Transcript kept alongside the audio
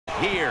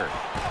here.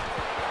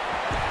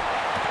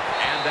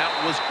 And that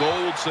was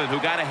Goldson who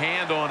got a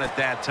hand on it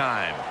that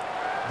time.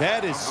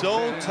 That is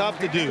so tough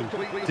to do,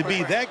 to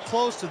be that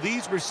close to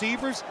these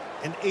receivers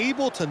and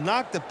able to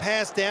knock the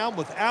pass down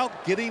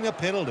without getting a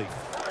penalty.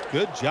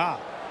 Good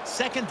job.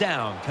 Second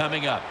down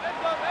coming up.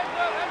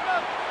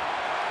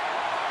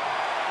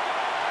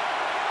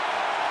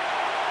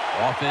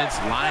 Offense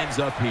lines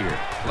up here.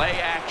 Play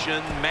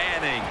action,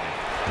 Manning.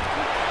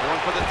 Going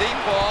for the deep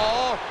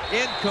ball.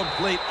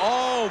 Incomplete.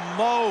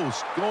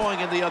 Almost going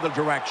in the other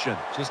direction.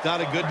 Just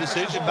not a good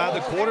decision by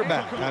the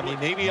quarterback. I mean,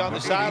 maybe on the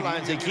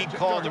sidelines they keep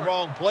calling the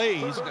wrong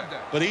plays,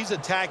 but he's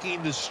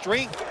attacking the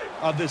strength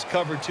of this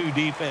cover 2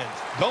 defense.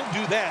 Don't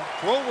do that.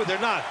 Throw where they're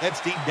not. That's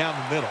deep down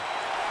the middle.